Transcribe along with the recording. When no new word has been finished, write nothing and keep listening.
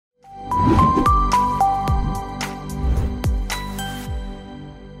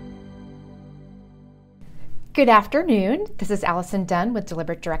Good afternoon. This is Allison Dunn with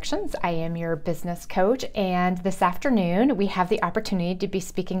Deliberate Directions. I am your business coach, and this afternoon we have the opportunity to be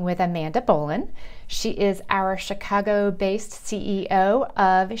speaking with Amanda Bolin. She is our Chicago-based CEO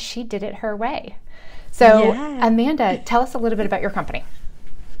of She Did It Her Way. So, Amanda, tell us a little bit about your company.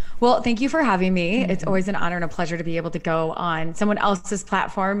 Well, thank you for having me. It's always an honor and a pleasure to be able to go on someone else's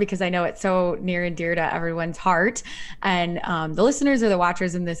platform because I know it's so near and dear to everyone's heart and the listeners or the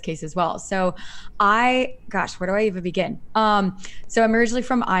watchers in this case as well. So where do I even begin? So I'm originally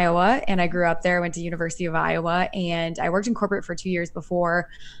from Iowa and I grew up there, went to University of Iowa, and I worked in corporate for 2 years before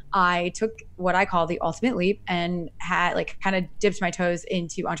I took what I call the ultimate leap and had kind of dipped my toes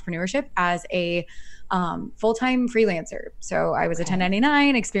into entrepreneurship as a full-time freelancer. So I was a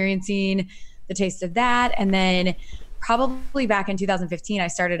 1099 experiencing the taste of that. And then probably back in 2015, I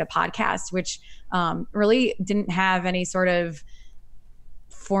started a podcast, which really didn't have any sort of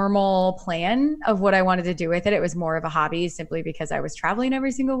formal plan of what I wanted to do with it. It was more of a hobby simply because I was traveling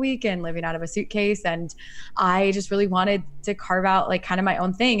every single week and living out of a suitcase. And I just really wanted to carve out kind of my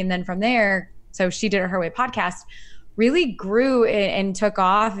own thing. And then from there, so She Did It Her Way podcast really grew and took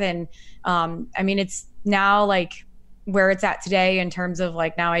off. And it's now where it's at today in terms of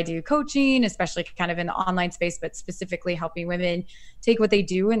now I do coaching, especially kind of in the online space, but specifically helping women take what they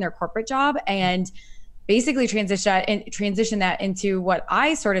do in their corporate job and basically transition that into what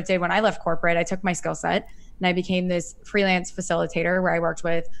I sort of did when I left corporate. I took my skill set and I became this freelance facilitator where I worked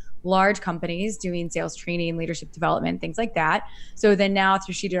with large companies doing sales training, leadership development, things like that. So then now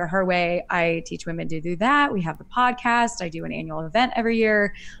through She Did It Her Way, I teach women to do that. We have the podcast. I do an annual event every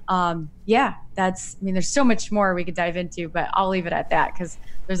year. There's so much more we could dive into, but I'll leave it at that because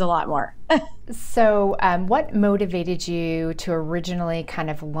there's a lot more. So what motivated you to originally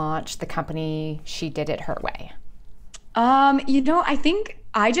kind of launch the company She Did It Her Way? I think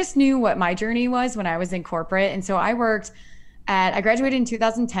I just knew what my journey was when I was in corporate. And so I graduated in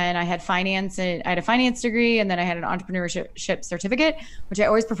 2010. I had a finance degree, and then I had an entrepreneurship certificate, which I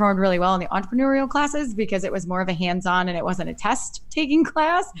always performed really well in the entrepreneurial classes because it was more of a hands-on and it wasn't a test taking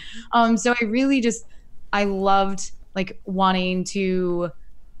class. So I loved wanting to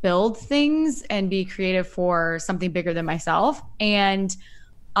build things and be creative for something bigger than myself. And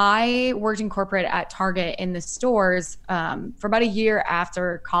I worked in corporate at Target in the stores for about a year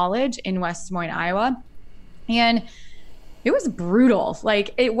after college in West Des Moines, Iowa. And it was brutal.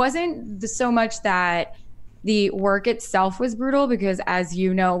 It wasn't so much that the work itself was brutal because, as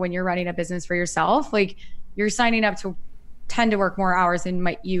you know, when you're running a business for yourself, you're signing up to tend to work more hours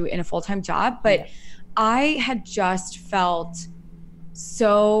than you in a full-time job. But I had just felt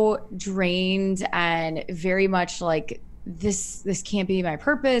so drained and very much this can't be my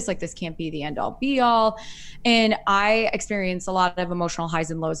purpose. this can't be the end all be all. And I experienced a lot of emotional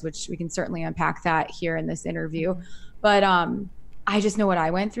highs and lows, which we can certainly unpack that here in this interview. But I just know what I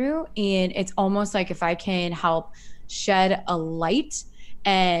went through. And it's almost like if I can help shed a light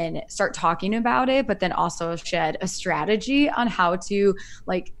and start talking about it, but then also shed a strategy on how to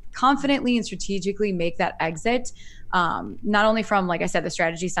confidently and strategically make that exit, not only from, like I said, the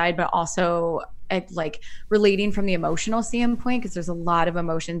strategy side, but also relating from the emotional standpoint, because there's a lot of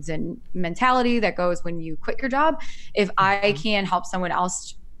emotions and mentality that goes when you quit your job. If I can help someone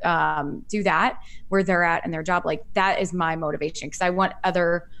else do that where they're at in their job, that is my motivation, because I want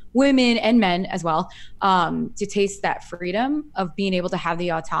other women and men as well to taste that freedom of being able to have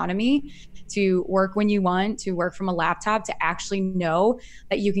the autonomy to work when you want, to work from a laptop, to actually know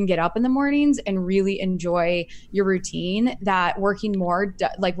that you can get up in the mornings and really enjoy your routine, that working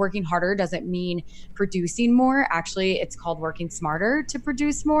harder doesn't mean producing more. Actually, it's called working smarter to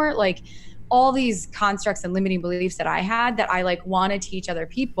produce more. All these constructs and limiting beliefs that I had that I want to teach other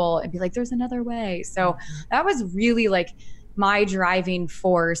people and be there's another way. So that was really my driving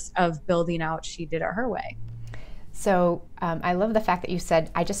force of building out She Did It Her Way. So I love the fact that you said,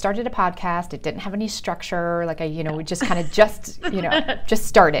 I just started a podcast. It didn't have any structure. We just kind of just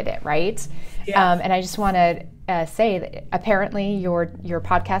started it, right? Yes. And I just want to say that apparently your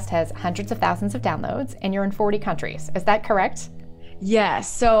podcast has hundreds of thousands of downloads and you're in 40 countries. Is that correct?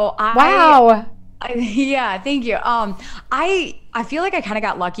 Yes. So Wow. Yeah, thank you. I feel I kind of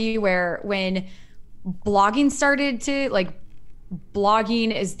got lucky where when blogging started to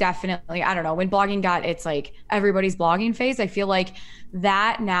blogging is definitely, I don't know, when blogging got its everybody's blogging phase, I feel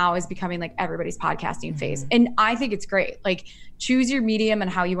that now is becoming everybody's podcasting phase. And I think it's great. Choose your medium and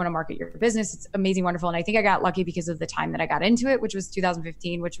how you want to market your business. It's amazing, wonderful. And I think I got lucky because of the time that I got into it, which was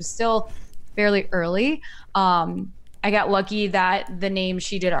 2015, which was still fairly early. I got lucky that the name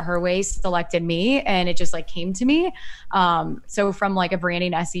She Did It Her Way selected me and it just came to me. So from a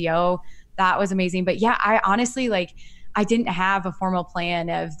branding SEO, that was amazing. But yeah, I honestly I didn't have a formal plan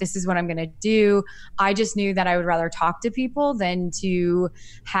of this is what I'm going to do. I just knew that I would rather talk to people than to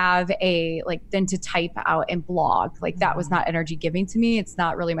have than to type out and blog. Like that was not energy giving to me. It's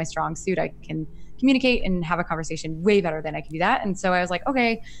not really my strong suit. I can communicate and have a conversation way better than I can do that. And so I was like,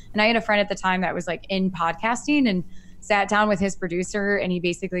 okay. And I had a friend at the time that was like in podcasting and sat down with his producer, and he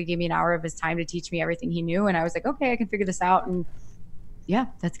basically gave me an hour of his time to teach me everything he knew. And I was like, okay, I can figure this out. And yeah,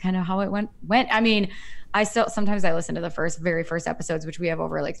 that's kind of how it went. I mean, sometimes I listen to the very first episodes, which we have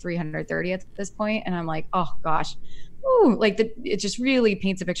over like 330 at this point, and I'm like, oh gosh, it just really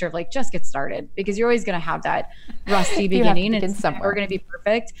paints a picture of like, just get started, because you're always going to have that rusty beginning, and it's never going to be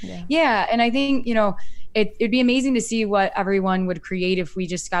perfect. Yeah. And I think, it'd be amazing to see what everyone would create if we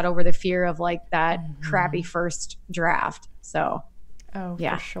just got over the fear of like that crappy first draft. So,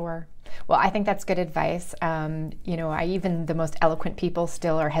 for sure. Well, I think that's good advice. Even the most eloquent people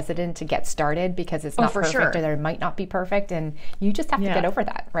still are hesitant to get started because it's not perfect, or there might not be perfect, and you just have to get over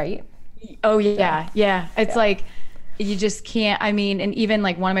that, right? Oh yeah. Yeah. It's like, you just can't, and even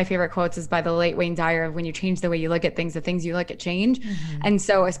like one of my favorite quotes is by the late Wayne Dyer of, when you change the way you look at things, the things you look at change. And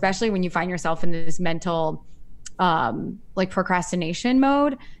so especially when you find yourself in this mental procrastination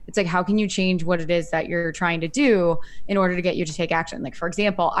mode, it's like, how can you change what it is that you're trying to do in order to get you to take action? Like, for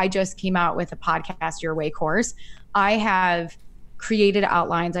example, I just came out with a Podcast Your Way course. I have created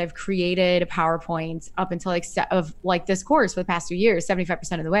outlines. I've created PowerPoints up until this course for the past 2 years,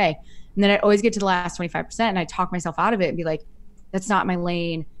 75% of the way. And then I always get to the last 25% and I talk myself out of it and be like, that's not my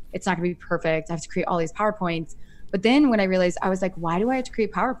lane. It's not going to be perfect. I have to create all these PowerPoints. But then when I realized, I was like, why do I have to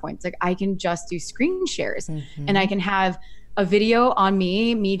create PowerPoints? Like, I can just do screen shares and I can have a video on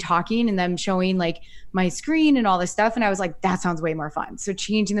me talking and them showing like my screen and all this stuff. And I was like, that sounds way more fun. So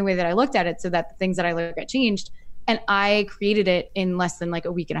changing the way that I looked at it so that the things that I look at changed, and I created it in less than like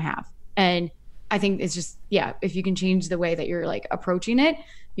a week and a half. And I think it's just, if you can change the way that you're like approaching it,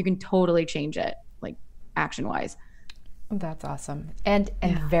 you can totally change it, like action wise. That's awesome. And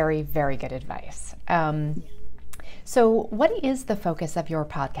very, very good advice. So what is the focus of your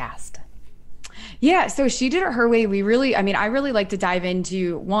podcast? Yeah, so She Did It Her Way. I really like to dive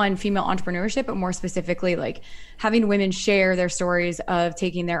into female entrepreneurship, but more specifically, like having women share their stories of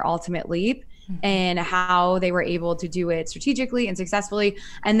taking their ultimate leap and how they were able to do it strategically and successfully.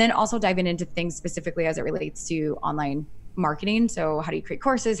 And then also diving into things specifically as it relates to online marketing. So how do you create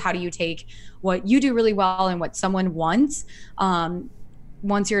courses? How do you take what you do really well and what someone wants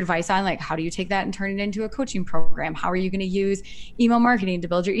your advice on, like, how do you take that and turn it into a coaching program? How are you going to use email marketing to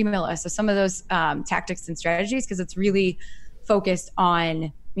build your email list? So some of those tactics and strategies, because it's really focused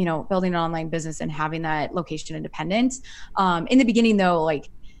on, building an online business and having that location independence. In the beginning though, like,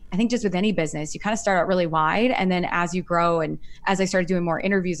 I think just with any business, you kind of start out really wide. And then as you grow, and as I started doing more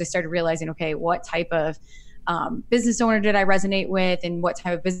interviews, I started realizing, okay, what type of business owner did I resonate with, and what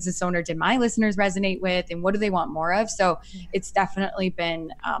type of business owner did my listeners resonate with, and what do they want more of? So it's definitely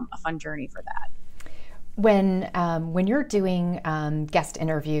been a fun journey for that. When you're doing guest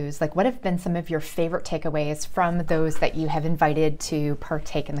interviews, like, what have been some of your favorite takeaways from those that you have invited to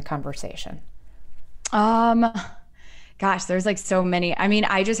partake in the conversation? Gosh, there's like so many.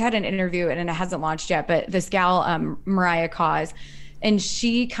 I just had an interview and it hasn't launched yet, but this gal, Mariah Cause, and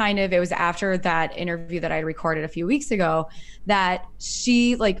it was after that interview that I recorded a few weeks ago, that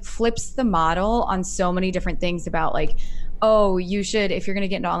she like flips the model on so many different things about like, oh, you should, if you're going to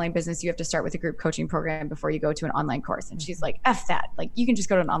get into online business, you have to start with a group coaching program before you go to an online course. And she's like, F that. Like, you can just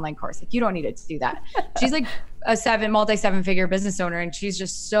go to an online course. Like, you don't need to do that. She's like a multi-seven-figure business owner. And she's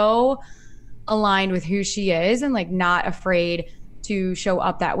just so aligned with who she is and like not afraid to show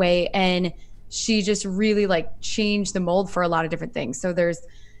up that way. And she just really like changed the mold for a lot of different things. So there's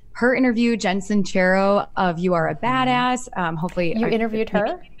her interview, Jen Sincero of You Are a Badass. Hopefully you interviewed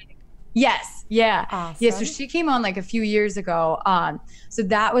her. Yes. Yeah. Awesome. Yeah. So she came on like a few years ago. So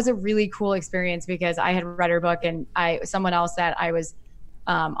that was a really cool experience because I had read her book, and someone else that I was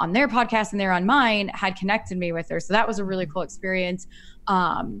on their podcast and they're on mine had connected me with her. So that was a really cool experience.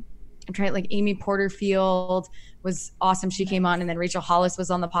 I'm trying, like, Amy Porterfield was awesome. She came on, and then Rachel Hollis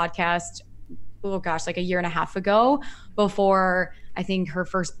was on the podcast, oh gosh, like a year and a half ago, before I think her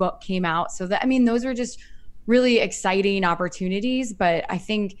first book came out. So that, those were just really exciting opportunities. But I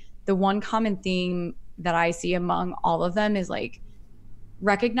think the one common theme that I see among all of them is like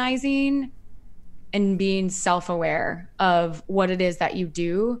recognizing and being self-aware of what it is that you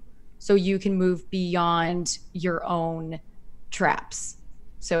do so you can move beyond your own traps.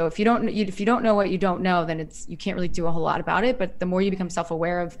 So if you don't know what you don't know, then you can't really do a whole lot about it. But the more you become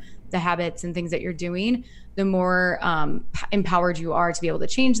self-aware of the habits and things that you're doing, the more empowered you are to be able to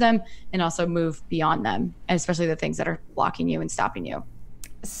change them and also move beyond them, and especially the things that are blocking you and stopping you.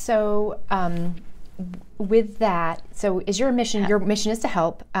 So with that, so is your mission is to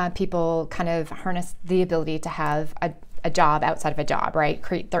help people kind of harness the ability to have a job outside of a job, right?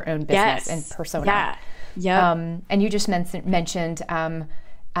 Create their own business and persona. Yeah. And you just mentioned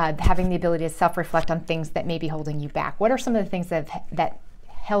having the ability to self-reflect on things that may be holding you back. What are some of the things that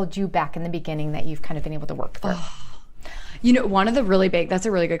held you back in the beginning that you've kind of been able to work through? That's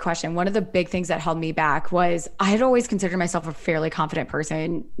a really good question. One of the big things that held me back was I had always considered myself a fairly confident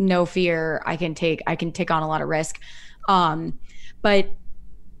person, no fear. I can take on a lot of risk. But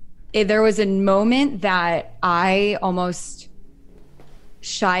there was a moment that I almost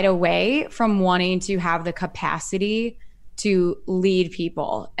shied away from wanting to have the capacity to lead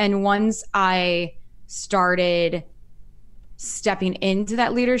people. And once I started stepping into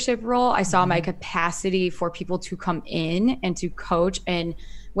that leadership role, I saw my capacity for people to come in and to coach. And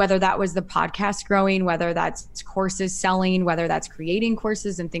whether that was the podcast growing, whether that's courses selling, whether that's creating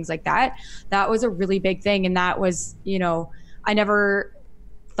courses and things like that, that was a really big thing. And that was, I never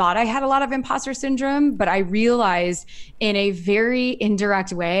thought I had a lot of imposter syndrome, but I realized in a very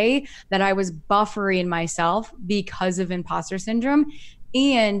indirect way that I was buffering myself because of imposter syndrome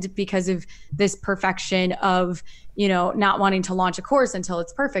and because of this perfection of, not wanting to launch a course until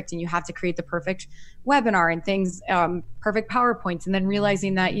it's perfect and you have to create the perfect webinar and things, perfect PowerPoints, and then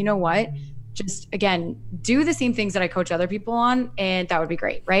realizing that, just again, do the same things that I coach other people on, and that would be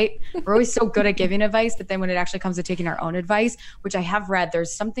great, right? We're always so good at giving advice, but then when it actually comes to taking our own advice, which I have read,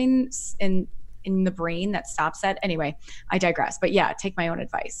 there's something in the brain that stops that. Anyway, I digress. But yeah, take my own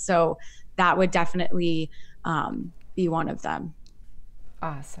advice. So that would definitely be one of them.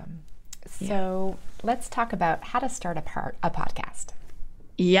 Awesome. So let's talk about how to start a podcast.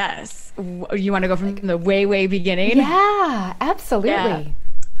 Yes. You want to go from the way beginning? Yeah, absolutely. Yeah.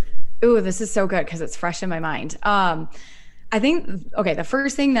 Ooh, this is so good because it's fresh in my mind. I think, the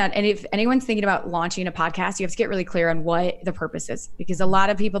first thing and if anyone's thinking about launching a podcast, you have to get really clear on what the purpose is, because a lot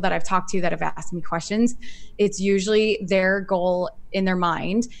of people that I've talked to that have asked me questions, it's usually their goal in their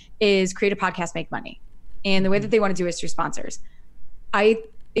mind is create a podcast, make money. And the way that they want to do it is through sponsors. I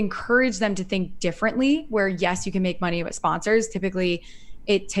encourage them to think differently, where yes, you can make money with sponsors. Typically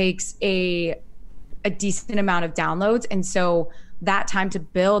it takes a decent amount of downloads. And so that time to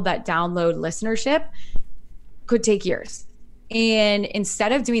build that download listenership could take years. And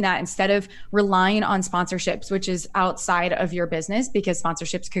instead of doing that, instead of relying on sponsorships, which is outside of your business because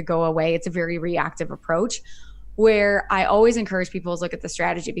sponsorships could go away, it's a very reactive approach. Where I always encourage people is look at the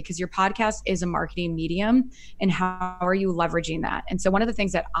strategy, because your podcast is a marketing medium, and how are you leveraging that? And so one of the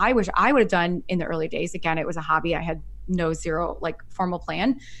things that I wish I would have done in the early days, again, it was a hobby, I had zero formal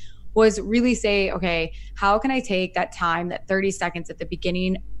plan, was really say, okay, how can I take that time, that 30 seconds at the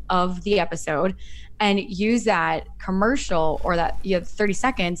beginning of the episode, and use that commercial or that 30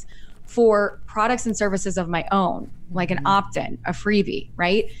 seconds for products and services of my own, like an opt-in, a freebie,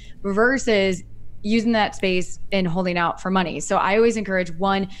 right? Versus using that space and holding out for money. So I always encourage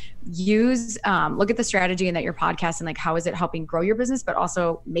look at the strategy and that your podcast and how is it helping grow your business, but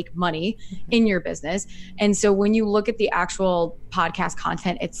also make money in your business. And so when you look at the actual podcast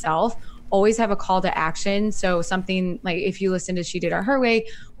content itself, always have a call to action. So something like if you listen to She Did It Her Way,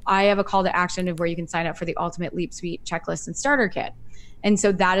 I have a call to action of where you can sign up for the Ultimate Leap Suite checklist and starter kit. And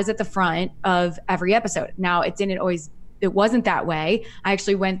so that is at the front of every episode. Now, it wasn't that way. I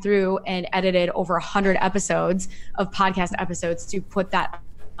actually went through and edited over 100 episodes of podcast episodes to put that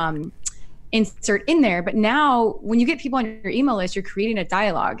insert in there. But now when you get people on your email list, you're creating a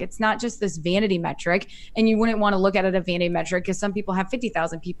dialogue. It's not just this vanity metric, and you wouldn't want to look at it a vanity metric because some people have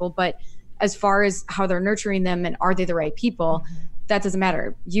 50,000 people, but as far as how they're nurturing them and are they the right people, that doesn't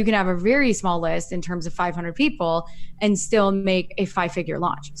matter. You can have a very small list in terms of 500 people and still make a 5-figure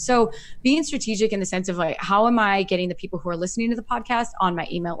launch. So being strategic in the sense of how am I getting the people who are listening to the podcast on my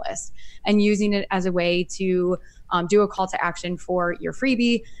email list, and using it as a way to do a call to action for your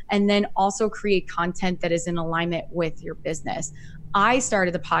freebie, and then also create content that is in alignment with your business. I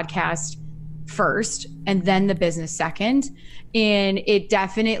started the podcast first and then the business second. And it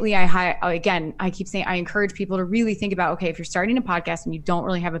definitely, I keep saying, I encourage people to really think about, okay, if you're starting a podcast and you don't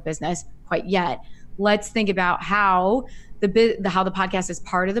really have a business quite yet, let's think about how how the podcast is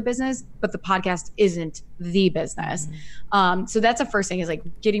part of the business, but the podcast isn't the business. So that's the first thing, is like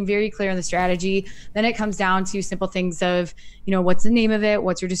getting very clear on the strategy. Then it comes down to simple things of, what's the name of it?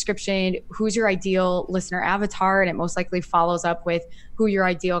 What's your description? Who's your ideal listener avatar? And it most likely follows up with who your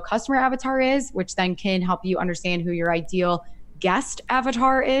ideal customer avatar is, which then can help you understand who your ideal guest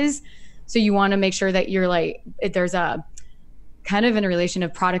avatar is. So you want to make sure that you're like, there's a kind of in a relation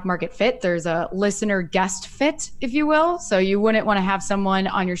of product market fit, there's a listener guest fit, if you will. So you wouldn't want to have someone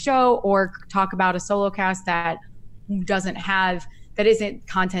on your show or talk about a solo cast that isn't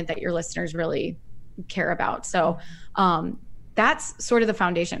content that your listeners really care about. So that's sort of the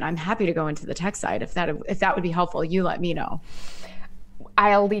foundation. I'm happy to go into the tech side. If that would be helpful, you let me know.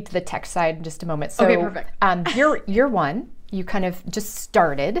 I'll lead to the tech side in just a moment. So okay, perfect. Year one, you kind of just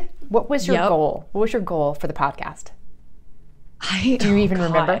started. What was your goal? What was your goal for the podcast? Do you even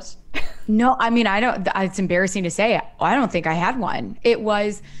remember? No, I mean, I don't, it's embarrassing to say. I don't think I had one. It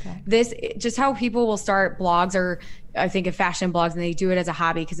was just how people will start blogs, or I think of fashion blogs, and they do it as a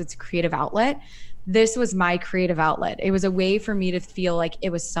hobby because it's a creative outlet. This was my creative outlet. It was a way for me to feel like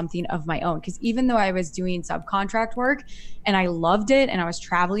it was something of my own. Because even though I was doing subcontract work and I loved it and I was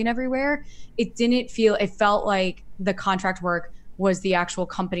traveling everywhere, it felt like the contract work was the actual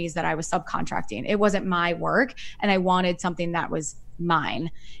companies that I was subcontracting. It wasn't my work, and I wanted something that was mine.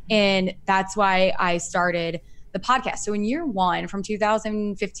 And that's why I started the podcast. So in year one, from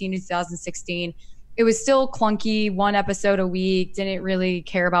 2015 to 2016, it was still clunky, 1 episode a week, didn't really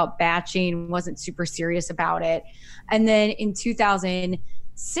care about batching, wasn't super serious about it. And then in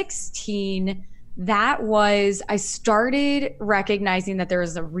 2016, I started recognizing that there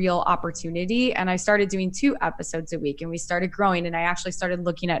was a real opportunity, and I started doing 2 episodes a week, and we started growing, and I actually started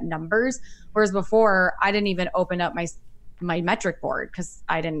looking at numbers. Whereas before I didn't even open up my metric board because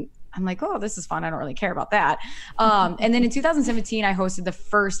I'm like, oh, this is fun. I don't really care about that. And then in 2017, I hosted the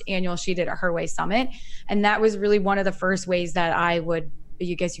first annual She Did It Her Way Summit. And that was really one of the first ways that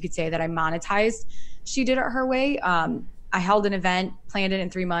you could say that I monetized She Did It Her Way. I held an event, planned it in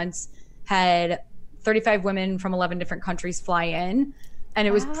 3 months, had 35 women from 11 different countries fly in. And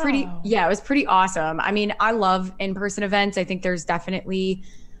it was it was pretty awesome. I mean, I love in-person events. I think there's definitely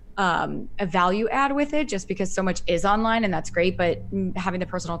a value add with it, just because so much is online, and that's great. But having the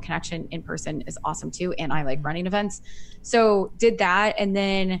personal connection in person is awesome too. And I like running events. So did that. And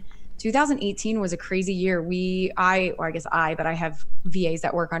then 2018 was a crazy year. I have VAs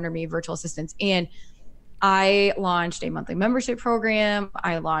that work under me, virtual assistants. And I launched a monthly membership program.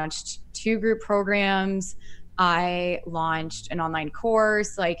 I launched 2 group programs. I launched an online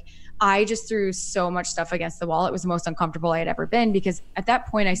course. I just threw so much stuff against the wall. It was the most uncomfortable I had ever been, because at that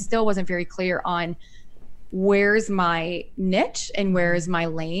point I still wasn't very clear on where's my niche and where is my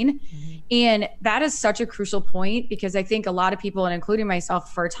lane. Mm-hmm. And that is such a crucial point, because I think a lot of people, and including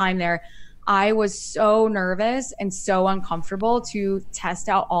myself for a time there, I was so nervous and so uncomfortable to test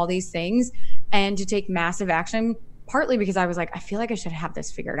out all these things and to take massive action, partly because I was like, I feel like I should have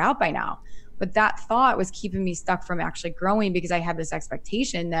this figured out by now. But that thought was keeping me stuck from actually growing, because I had this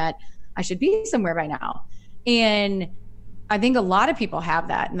expectation that I should be somewhere by now. And I think a lot of people have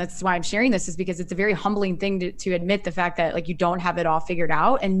that. And that's why I'm sharing this, is because it's a very humbling thing to admit the fact that you don't have it all figured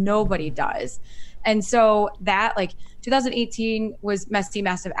out, and nobody does. And so that 2018 was messy,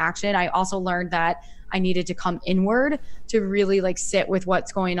 massive action. I also learned that I needed to come inward to really sit with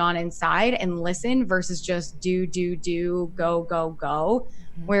what's going on inside and listen, versus just do, go,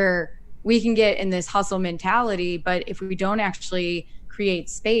 mm-hmm. where we can get in this hustle mentality, but if we don't actually create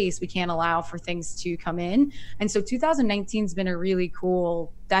space, we can't allow for things to come in. And so 2019 has been a really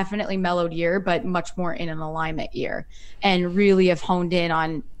cool, definitely mellowed year, but much more in an alignment year, and really have honed in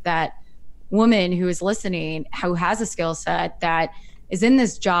on that woman who is listening, who has a skill set that is in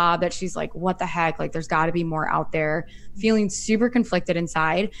this job that she's like, what the heck? There's got to be more out there, feeling super conflicted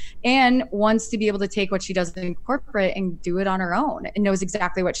inside, and wants to be able to take what she does in corporate and do it on her own, and knows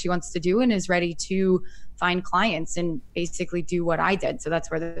exactly what she wants to do, and is ready to find clients and basically do what I did. So that's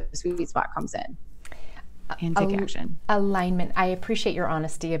where the sweet spot comes in, and take action. Alignment. I appreciate your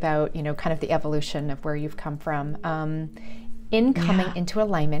honesty about, kind of the evolution of where you've come from. In coming into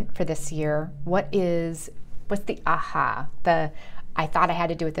alignment for this year, what's the aha? I thought I had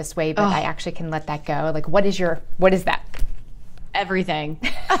to do it this way, but I actually can let that go. What is that? Everything.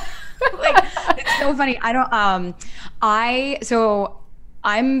 It's so funny.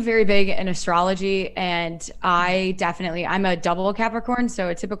 I'm very big in astrology, and I'm a double Capricorn. So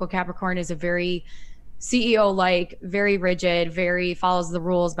a typical Capricorn is a very CEO like, very rigid, very follows the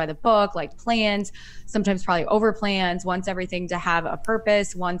rules by the book, like plans, sometimes probably over plans, wants everything to have a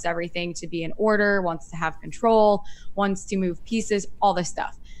purpose, wants everything to be in order, wants to have control, wants to move pieces, all this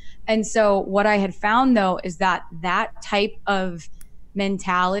stuff. And so what I had found though is that that type of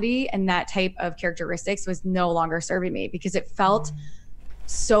mentality and that type of characteristics was no longer serving me, because it felt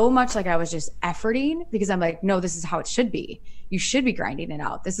so much like I was just efforting, because I'm like, no, this is how it should be. You should be grinding it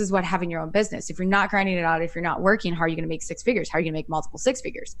out. This is what having your own business. If you're not grinding it out, if you're not working, how are you going to make 6 figures? How are you going to make multiple 6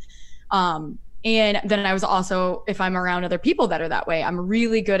 figures? And then I was also, if I'm around other people that are that way, I'm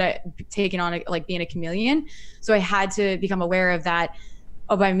really good at taking on like being a chameleon. So I had to become aware of that.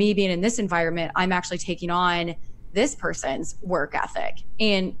 Oh, by me being in this environment, I'm actually taking on this person's work ethic.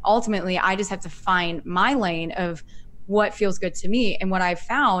 And ultimately, I just have to find my lane of what feels good to me. And what I've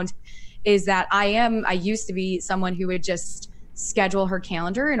found is that I used to be someone who would just schedule her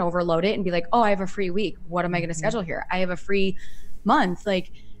calendar and overload it and be like, oh, I have a free week. What am I going to schedule here? I have a free month.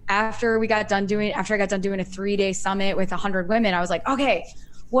 Like after I got done doing a 3-day summit with 100 women, I was like, okay,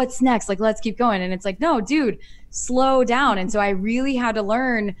 what's next? Like, let's keep going. And it's like, no, dude, slow down. And so I really had to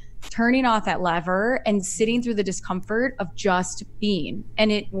learn turning off that lever and sitting through the discomfort of just being.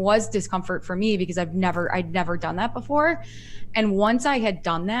 And it was discomfort for me because I'd never done that before. And once I had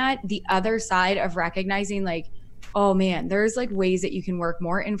done that, the other side of recognizing like, oh man, there's like ways that you can work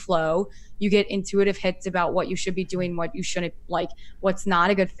more in flow. You get intuitive hits about what you should be doing, what you shouldn't, like what's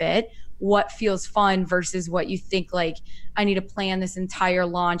not a good fit, what feels fun versus what you think like, I need to plan this entire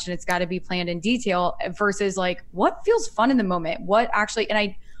launch and it's got to be planned in detail versus like what feels fun in the moment, what actually, and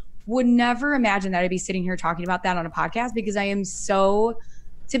I would never imagine that I'd be sitting here talking about that on a podcast because I am so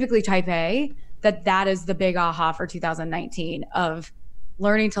typically type A that is the big aha for 2019 of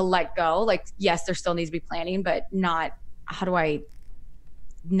learning to let go. Like, yes, there still needs to be planning, but not, how do I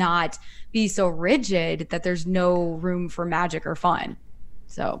not be so rigid that there's no room for magic or fun?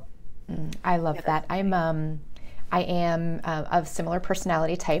 So I love that. I am of similar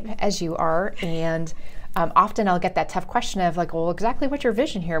personality type as you are. And often I'll get that tough question of like, well, exactly what's your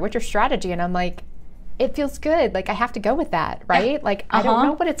vision here? What's your strategy? And I'm like, it feels good. Like I have to go with that, right? Yeah. Like I don't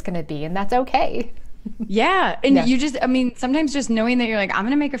know what it's going to be, and that's okay. Yeah. And you just, I mean, sometimes just knowing that you're like, I'm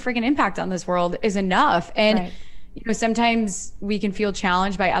going to make a freaking impact on this world is enough. And you know, sometimes we can feel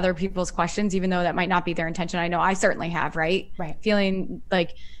challenged by other people's questions, even though that might not be their intention. I know I certainly have, right? Feeling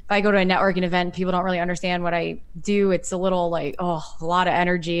like if I go to a networking event, people don't really understand what I do. It's a little like, oh, a lot of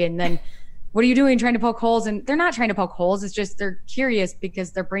energy. And then what are you doing? Trying to poke holes? And they're not trying to poke holes. It's just, they're curious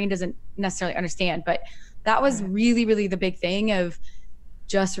because their brain doesn't necessarily understand. But that was really, really the big thing of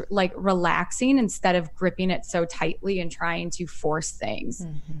just like relaxing instead of gripping it so tightly and trying to force things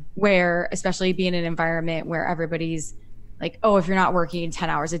where, especially being in an environment where everybody's like, oh, if you're not working 10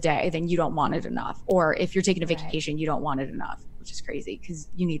 hours a day, then you don't want it enough. Or if you're taking a vacation, you don't want it enough, which is crazy because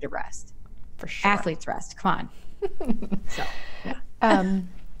you need to rest. For sure. Athletes rest. Come on. So, yeah.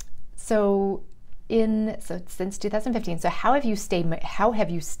 So since 2015, so how have you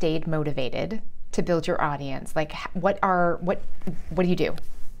stayed motivated to build your audience? Like what do you do?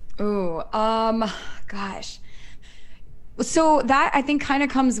 Ooh, gosh. So that I think kind of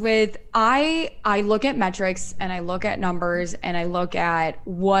comes with, I look at metrics and I look at numbers and I look at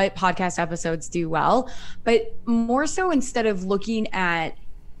what podcast episodes do well, but more so instead of looking at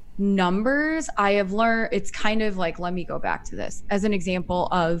numbers, I have learned it's kind of like, let me go back to this as an example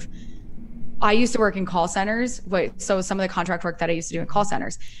of, I used to work in call centers. So some of the contract work that I used to do in call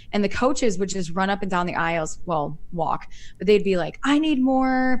centers, and the coaches would just run up and down the aisles, well, walk, but they'd be like, I need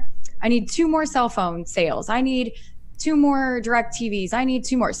 2 more cell phone sales. I need 2 more direct TVs. I need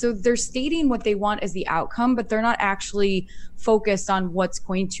 2 more. So they're stating what they want as the outcome, but they're not actually focused on what's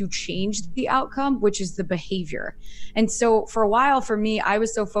going to change the outcome, which is the behavior. And so for a while for me, I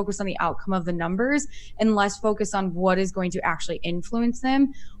was so focused on the outcome of the numbers and less focused on what is going to actually influence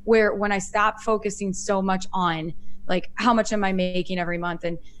them. Where when I stopped focusing so much on like, how much am I making every month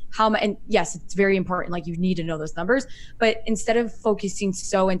and and yes, it's very important. Like you need to know those numbers, but instead of focusing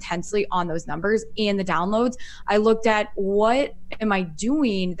so intensely on those numbers and the downloads, I looked at what am I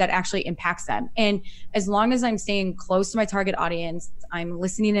doing that actually impacts them. And as long as I'm staying close to my target audience, I'm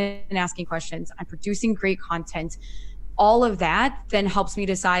listening and asking questions, I'm producing great content, all of that then helps me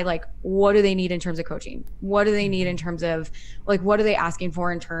decide like, what do they need in terms of coaching? What do they need in terms of like, what are they asking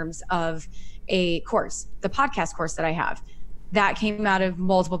for in terms of a course, the podcast course that I have? that came out of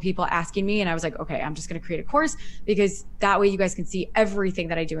multiple people asking me. And I was like, okay, I'm just going to create a course, because that way you guys can see everything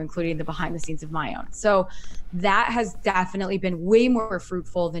that I do, including the behind the scenes of my own. So that has definitely been way more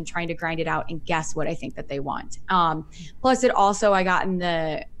fruitful than trying to grind it out and guess what I think that they want. Plus it also, I got in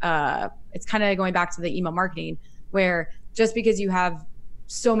the, it's kind of going back to the email marketing, where just because you have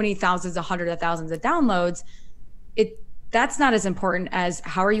so many thousands, hundreds of thousands of downloads, that's not as important as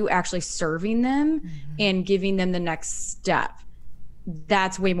how are you actually serving them and giving them the next step.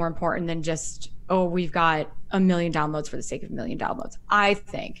 That's way more important than just, oh, we've got 1 million downloads for the sake of 1 million downloads. I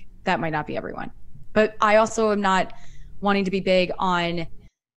think that might not be everyone. But I also am not wanting to be big on,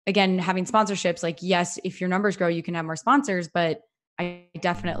 again, having sponsorships. Like, yes, if your numbers grow, you can have more sponsors, but I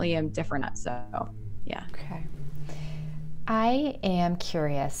definitely am different. So, yeah. Okay. I am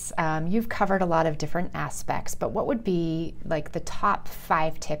curious. You've covered a lot of different aspects, but what would be like the top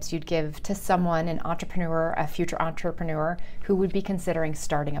 5 tips you'd give to someone, an entrepreneur, a future entrepreneur who would be considering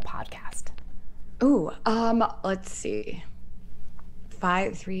starting a podcast? Let's see.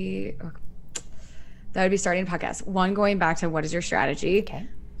 5, 3, that would be starting a podcast. 1, going back to what is your strategy? Okay.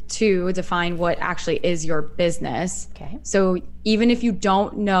 2, define what actually is your business. Okay. So even if you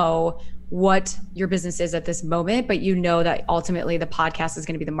don't know what your business is at this moment, but you know that ultimately the podcast is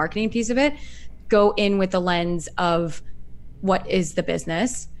going to be the marketing piece of it, go in with the lens of what is the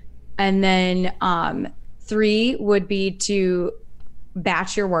business. And then 3 would be to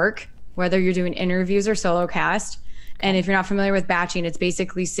batch your work, whether you're doing interviews or solo cast. And if you're not familiar with batching, it's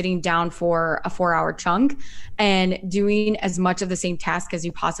basically sitting down for a 4-hour chunk and doing as much of the same task as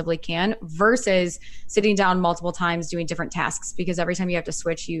you possibly can, versus sitting down multiple times doing different tasks, because every time you have to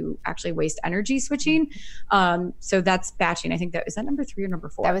switch, you actually waste energy switching. So that's batching. I think is that number 3 or number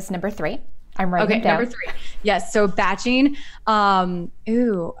 4? That was number 3. I'm writing okay, down. Number 3. Yes. So batching. Batching.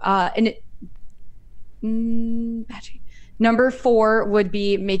 Number 4 would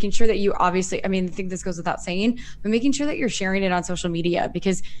be making sure that you obviously, I mean, I think this goes without saying, but making sure that you're sharing it on social media,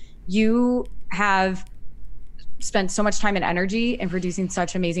 because you have spent so much time and energy in producing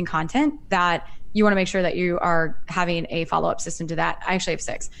such amazing content that you want to make sure that you are having a follow-up system to that. I actually have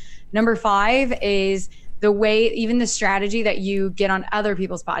 6. Number 5 is the way, even the strategy that you get on other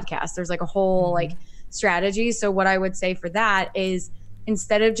people's podcasts. There's like a whole like strategy. So what I would say for that is,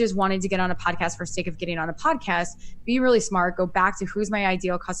 instead of just wanting to get on a podcast for sake of getting on a podcast, be really smart. Go back to who's my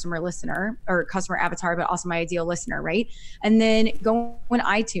ideal customer listener or customer avatar, but also my ideal listener, right? And then go on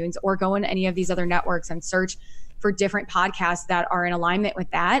iTunes or go on any of these other networks and search for different podcasts that are in alignment with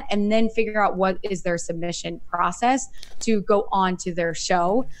that. And then figure out what is their submission process to go on to their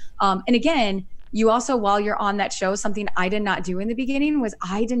show. And again, you also, while you're on that show, something I did not do in the beginning was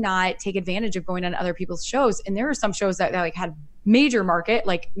I did not take advantage of going on other people's shows. And there were some shows that like had major market,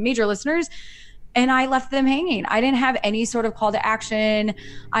 like major listeners, and I left them hanging. I didn't have any sort of call to action.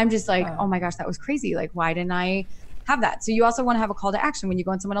 I'm just like, oh my gosh, that was crazy. Like, why didn't I have that? So you also want to have a call to action when you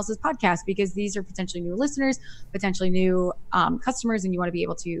go on someone else's podcast, because these are potentially new listeners, potentially new customers, and you want to be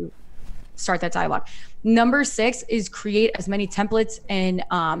able to start that dialogue. Number 6 is create as many templates and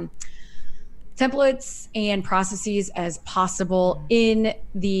processes as possible in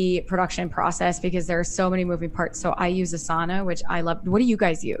the production process, because there are so many moving parts. So I use Asana, which I love. What do you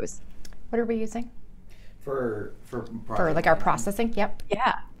guys use? What are we using? For like our processing? Yep.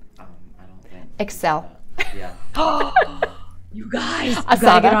 Yeah. I don't think. Excel. Yeah. You guys Asana.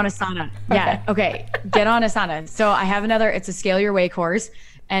 gotta get on Asana. Yeah. Okay. Get on Asana. So I have it's a Scale Your Way course,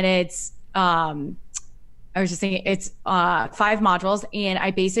 and it's, I was just thinking it's 5 modules, and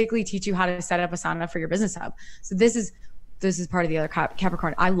I basically teach you how to set up Asana for your business hub. So this is part of the other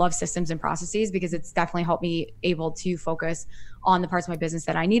Capricorn. I love systems and processes because it's definitely helped me able to focus on the parts of my business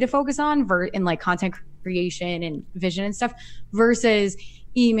that I need to focus on in like content creation and vision and stuff, versus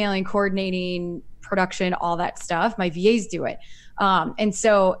emailing, coordinating, production, all that stuff. My VAs do it. And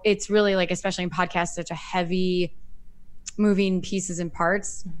so it's really like, especially in podcasts, such a heavy moving pieces and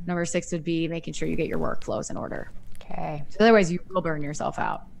parts. Number 6 would be making sure you get your workflows in order. Okay. So otherwise you will burn yourself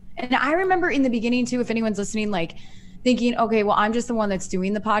out. And I remember in the beginning too, if anyone's listening, like thinking, okay, well, I'm just the one that's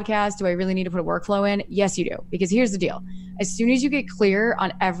doing the podcast. Do I really need to put a workflow in? Yes, you do. Because here's the deal. As soon as you get clear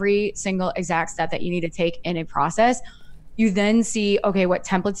on every single exact step that you need to take in a process, you then see, okay, what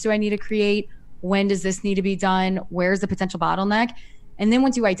templates do I need to create? When does this need to be done? Where's the potential bottleneck? And then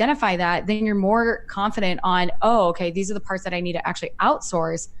once you identify that, then you're more confident on, oh, okay, these are the parts that I need to actually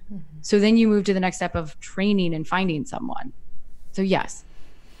outsource. So then you move to the next step of training and finding someone. So yes.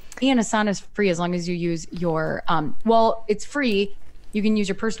 And Asana is free as long as you use your, it's free. You can use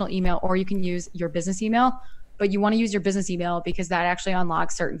your personal email or you can use your business email, but you want to use your business email because that actually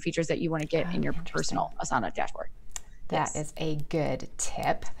unlocks certain features that you want to get in your personal Asana dashboard. That is a good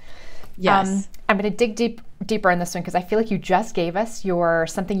tip. Yes. I'm going to dig deeper on this one because I feel like you just gave us your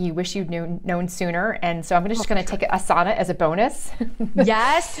something you wish you'd known sooner. And so I'm just going to take Asana as a bonus.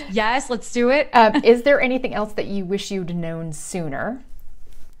 Yes, let's do it. Is there anything else that you wish you'd known sooner?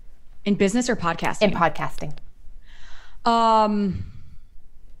 In business or podcasting? In podcasting. I'm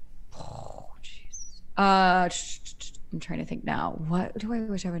trying to think now. What do I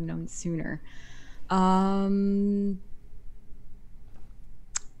wish I would have known sooner?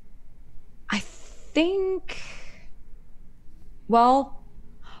 I think, I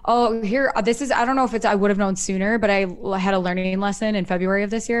don't know if it's, I would have known sooner, but I had a learning lesson in February of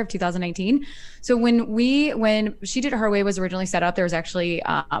this year of 2019. So when She Did It Her Way was originally set up, there was actually,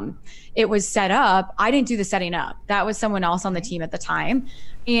 it was set up. I didn't do the setting up. That was someone else on the team at the time.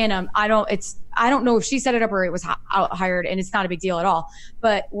 And I don't know if she set it up or it was hired, and it's not a big deal at all.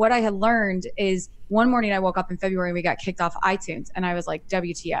 But what I had learned is one morning I woke up in February and we got kicked off iTunes, and I was like,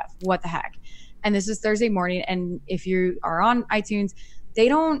 WTF, what the heck? And this is Thursday morning. And if you are on iTunes,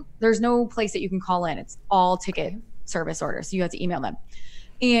 there's no place that you can call in. It's all ticket service orders. So you have to email them.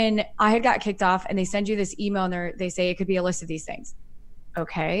 And I had got kicked off, and they send you this email and they say it could be a list of these things.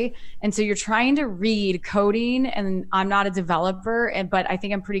 Okay. And so you're trying to read coding, and I'm not a developer, but I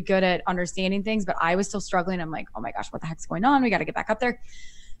think I'm pretty good at understanding things, but I was still struggling. I'm like, oh my gosh, what the heck's going on? We got to get back up there.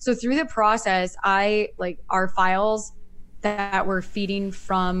 So through the process, our files that were feeding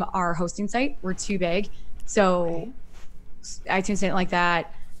from our hosting site were too big. So iTunes didn't like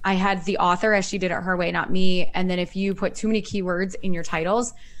that. I had the author as She Did It Her Way, not me. And then if you put too many keywords in your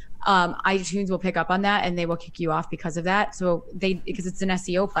titles, iTunes will pick up on that and they will kick you off because of that. So because it's an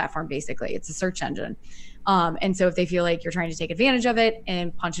SEO platform, basically, it's a search engine. And so if they feel like you're trying to take advantage of it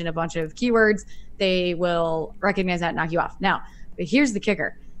and punch in a bunch of keywords, they will recognize that and knock you off. Now, but here's the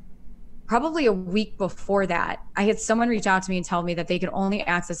kicker. Probably a week before that, I had someone reach out to me and tell me that they could only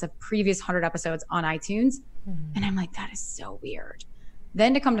access a previous 100 episodes on iTunes. And I'm like, that is so weird.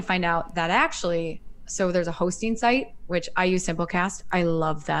 Then to come to find out that actually, so there's a hosting site, which I use Simplecast. I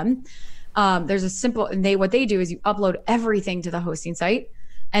love them. There's what they do is you upload everything to the hosting site,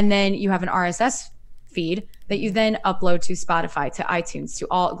 and then you have an RSS feed that you then upload to Spotify, to iTunes, to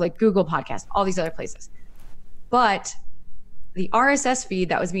all like Google Podcast, all these other places. But the RSS feed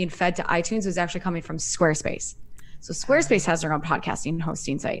that was being fed to iTunes was actually coming from Squarespace. So Squarespace has their own podcasting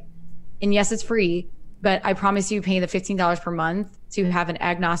hosting site. And yes, it's free, but I promise you paying the $15 per month to have an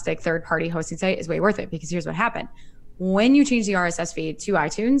agnostic third-party hosting site is way worth it, because here's what happened. When you change the RSS feed to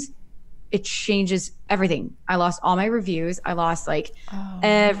iTunes, it changes everything. I lost all my reviews. I lost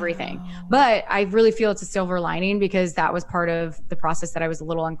everything. Wow. But I really feel it's a silver lining, because that was part of the process that I was a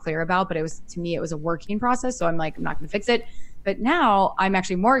little unclear about, but to me, it was a working process. So I'm like, I'm not going to fix it. But now I'm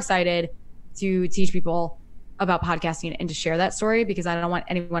actually more excited to teach people about podcasting and to share that story, because I don't want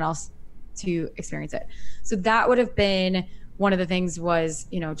anyone else to experience it. So that would have been one of the things, was,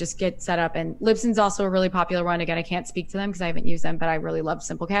 just get set up. And Libsyn's also a really popular one. Again, I can't speak to them because I haven't used them, but I really loved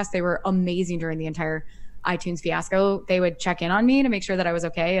Simplecast. They were amazing during the entire iTunes fiasco. They would check in on me to make sure that I was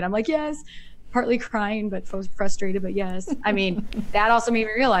okay. And I'm like, yes, partly crying, but frustrated, but yes. I mean, that also made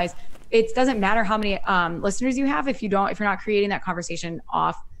me realize it doesn't matter how many listeners you have if you're not creating that conversation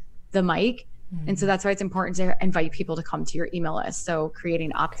off the mic. Mm-hmm. And so that's why it's important to invite people to come to your email list. So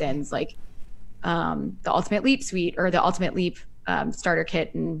creating opt-ins like the Ultimate Leap Suite or the Ultimate Leap starter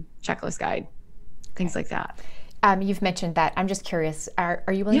kit and checklist guide, things like that. You've mentioned that. I'm just curious, are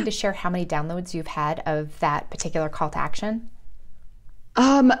you willing to share how many downloads you've had of that particular call to action?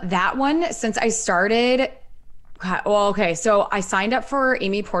 That one, since I started, well, okay. So I signed up for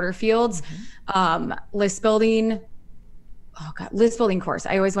Amy Porterfield's list building course.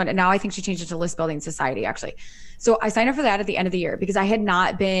 I always went, and now I think she changed it to List Building Society, actually. So I signed up for that at the end of the year because I had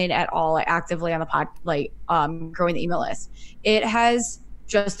not been at all actively on the growing the email list. It has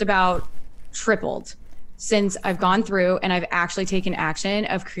just about tripled since I've gone through and I've actually taken action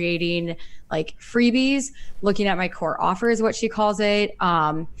of creating like freebies, looking at my core offer is what she calls it.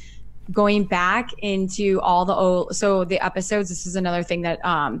 Going back into all the episodes. This is another thing that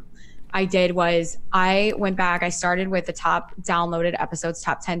I did was I went back. I started with the top 10 downloaded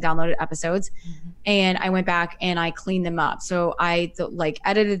episodes, and I went back and I cleaned them up. So I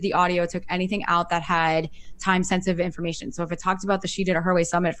edited the audio, took anything out that had time sensitive information. So if it talked about the She Did It Her Way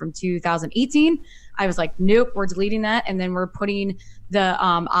Summit from 2018, I was like, nope, we're deleting that. And then we're putting the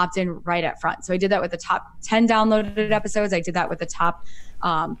opt-in right up front. So I did that with the top 10 downloaded episodes. I did that with the top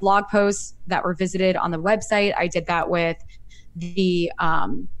blog posts that were visited on the website. I did that with the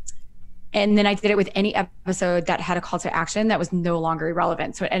And then I did it with any episode that had a call to action that was no longer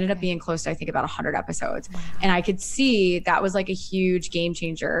irrelevant. So it ended up being close to, I think, about 100 episodes. Wow. And I could see that was like a huge game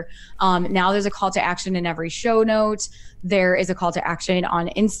changer. Now there's a call to action in every show note. There is a call to action on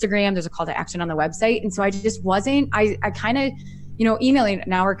Instagram. There's a call to action on the website. And so I just wasn't, I kind of, emailing,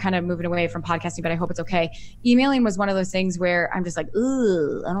 now we're kind of moving away from podcasting, but I hope it's okay. Emailing was one of those things where I'm just like,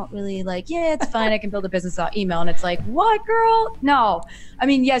 ooh, I don't really yeah, it's fine. I can build a business on email. And it's like, what, girl? No. I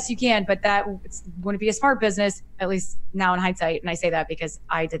mean, yes, you can, but that wouldn't be a smart business, at least now in hindsight. And I say that because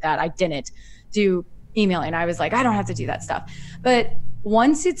I did that. I didn't do emailing. I was like, I don't have to do that stuff. But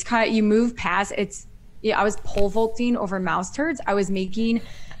once it's you move past I was pole vaulting over mouse turds. I was making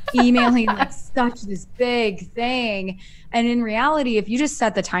emailing such this big thing. And in reality, if you just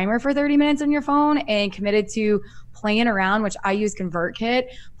set the timer for 30 minutes on your phone and committed to playing around, which I use ConvertKit,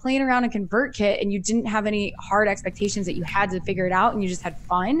 playing around in ConvertKit, and you didn't have any hard expectations that you had to figure it out and you just had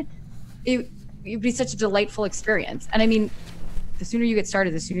fun, it'd be such a delightful experience. And I mean, the sooner you get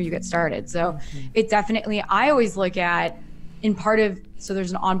started, the sooner you get started. So it definitely, I always look at so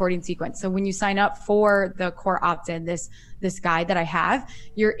there's an onboarding sequence. So when you sign up for the core opt-in, this guide that I have,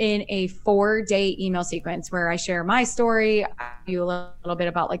 you're in a 4-day email sequence where I share my story, I do a little bit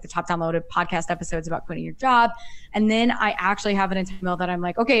about the top downloaded podcast episodes about quitting your job. And then I actually have an email that I'm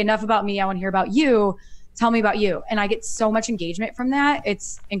like, okay, enough about me. I want to hear about you. Tell me about you. And I get so much engagement from that.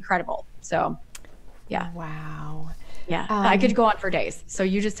 It's incredible. So yeah. Wow. Yeah. I could go on for days. So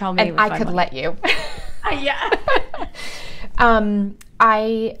you just tell me. And I could let you. Yeah. So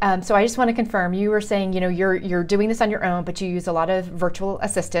I just want to confirm, you were saying, you're doing this on your own, but you use a lot of virtual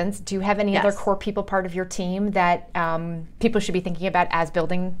assistants. Do you have any other core people part of your team that people should be thinking about as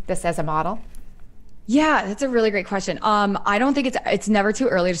building this as a model? Yeah, that's a really great question. I don't think it's never too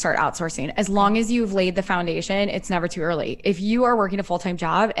early to start outsourcing. As long as you've laid the foundation, it's never too early. If you are working a full-time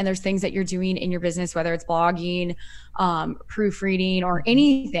job and there's things that you're doing in your business, whether it's blogging, proofreading, or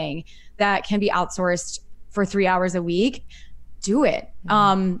anything that can be outsourced for 3 hours a week, do it.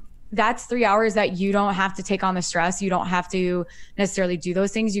 That's 3 hours that you don't have to take on the stress. You don't have to necessarily do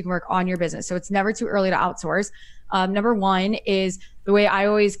those things. You can work on your business. So it's never too early to outsource. Number one is the way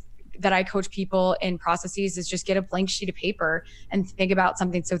that I coach people in processes is just get a blank sheet of paper and think about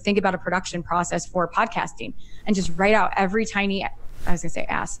something. So think about a production process for podcasting and just write out every tiny, I was gonna say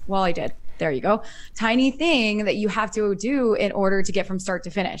I did. There you go. Tiny thing that you have to do in order to get from start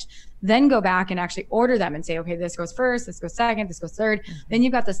to finish. Then go back and actually order them and say, okay, this goes first, this goes second, this goes third. Then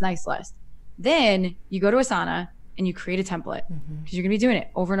you've got this nice list. Then you go to Asana and you create a template because you're gonna be doing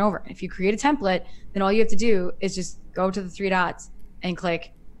it over and over. If you create a template, then all you have to do is just go to the 3 dots and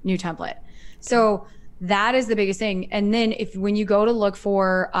click new template. So that is the biggest thing. And then when you go to look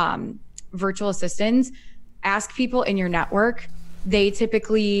for virtual assistants, ask people in your network. They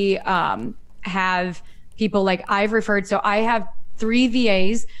typically have people I've referred. So I have 3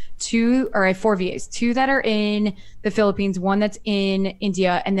 VAs, I have 4 VAs, 2 that are in the Philippines, 1 that's in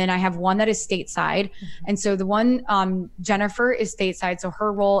India, and then I have 1 that is stateside. And so the one, Jennifer, is stateside. So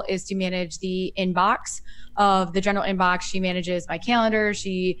her role is to manage the inbox of the general inbox. She manages my calendar.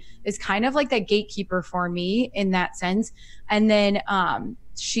 She is kind of like that gatekeeper for me in that sense. And then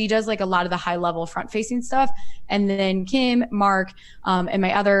she does a lot of the high level front facing stuff. And then Kim, Mark, and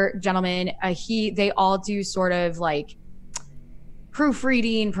my other gentleman, they all do sort of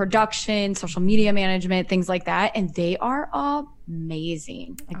proofreading, production, social media management, things like that. And they are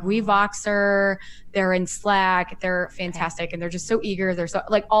amazing. We Voxer, they're in Slack, they're fantastic. And they're just so eager. They're so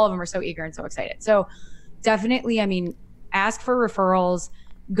all of them are so eager and so excited. So definitely, ask for referrals,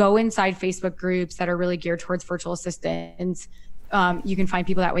 go inside Facebook groups that are really geared towards virtual assistants. You can find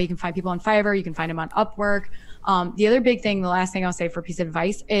people that way. You can find people on Fiverr. You can find them on Upwork. The other big thing, the last thing I'll say for a piece of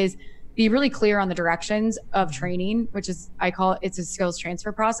advice is be really clear on the directions of training, which is, it's a skills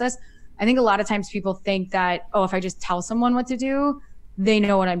transfer process. I think a lot of times people think that, if I just tell someone what to do, they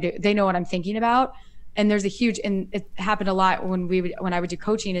know what I'm doing. They know what I'm thinking about. And there's and it happened a lot when I would do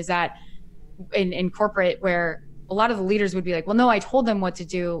coaching, is that in corporate, where a lot of the leaders would be like, well, no, I told them what to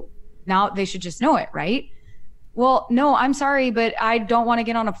do. Now they should just know it, right? Well, no, I'm sorry, but I don't want to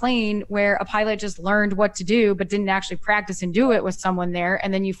get on a plane where a pilot just learned what to do, but didn't actually practice and do it with someone there.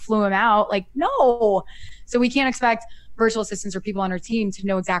 And then you flew him out. No. So we can't expect virtual assistants or people on our team to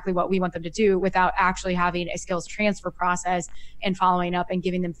know exactly what we want them to do without actually having a skills transfer process and following up and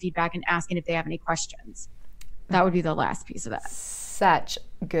giving them feedback and asking if they have any questions. That would be the last piece of that. Such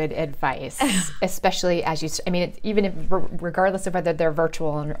good advice, especially as even if, regardless of whether they're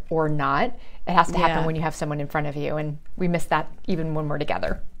virtual or not, it has to happen when you have someone in front of you, and we miss that even when we're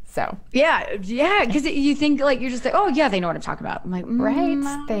together. So yeah, because you think like you're just like, oh yeah, they know what I'm talking about. I'm like,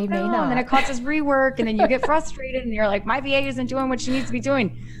 right, they may not. And then it causes rework, and then you get frustrated, and you're like, my VA isn't doing what she needs to be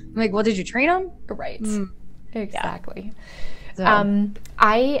doing. I'm like, well, did you train them? Right, exactly. So.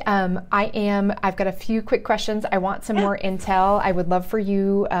 I've got a few quick questions. I want some more intel. I would love for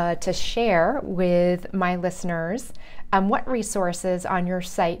you to share with my listeners. What resources on your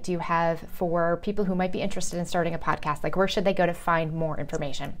site do you have for people who might be interested in starting a podcast? Like, where should they go to find more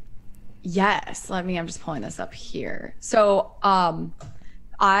information? Yes, I'm just pulling this up here. So,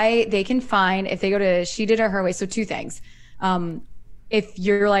 they can find, if they go to She Did It Her Way. So 2 things. If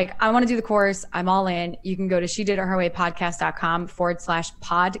you're like, I want to do the course, I'm all in, you can go to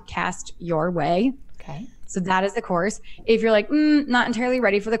shediditherwaypodcast.com/podcast your way. Okay. So that is the course. If you're like, not entirely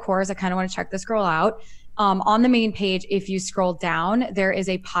ready for the course, I kind of want to check this girl out. On the main page, if you scroll down, there is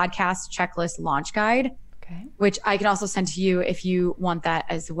a podcast checklist launch guide, which I can also send to you if you want that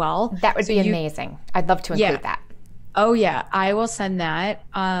as well. That would be amazing. I'd love to include that. Oh yeah, I will send that.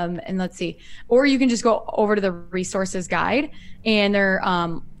 And let's see, or you can just go over to the resources guide, and there,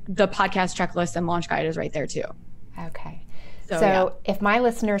 the podcast checklist and launch guide is right there too. Okay. So if my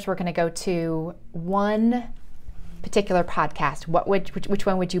listeners were going to go to one particular podcast, which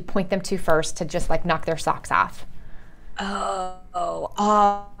one would you point them to first to just like knock their socks off? I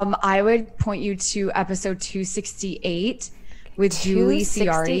would point you to episode 268 with Julie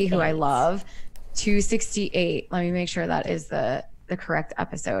Ciardi, who I love. 268. Let me make sure that is the correct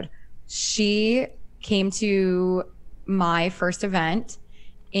episode. She came to my first event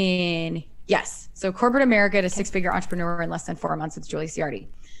so Corporate America to Six-Figure Entrepreneur in Less Than 4 Months with Julie Ciardi.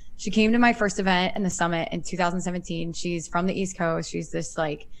 She came to my first event in the summit in 2017. She's from the East Coast. She's this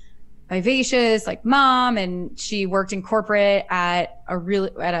like vivacious like mom, and she worked in corporate at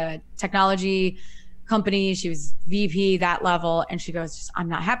a technology company. She was VP, that level, and she goes, I'm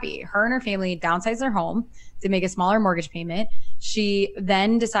not happy. Her and her family downsized their home to make a smaller mortgage payment. She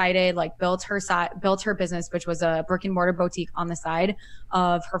then decided, built her business, which was a brick and mortar boutique on the side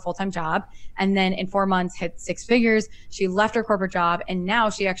of her full-time job. And then in 4 months hit 6 figures. She left her corporate job, and now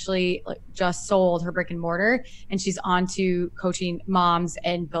she actually just sold her brick and mortar, and she's on to coaching moms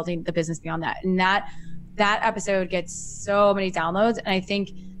and building the business beyond that. And that episode gets so many downloads. And I think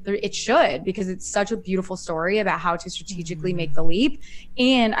it should, because it's such a beautiful story about how to strategically make the leap.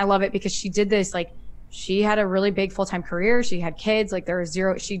 And I love it because she did this, she had a really big full-time career. She had kids,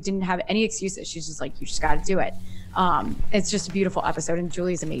 she didn't have any excuses. She's just like, you just got to do it. It's just a beautiful episode, and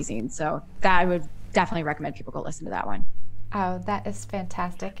Julie's amazing. So that I would definitely recommend people go listen to that one. Oh, that is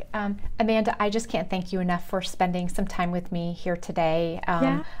fantastic. Amanda, I just can't thank you enough for spending some time with me here today.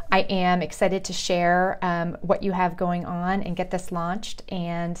 I am excited to share what you have going on and get this launched.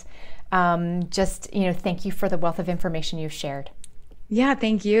 And thank you for the wealth of information you've shared. Yeah,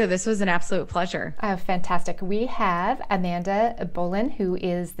 thank you. This was an absolute pleasure. Oh, fantastic. We have Amanda Bolin, who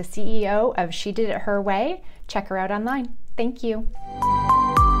is the CEO of She Did It Her Way. Check her out online. Thank you.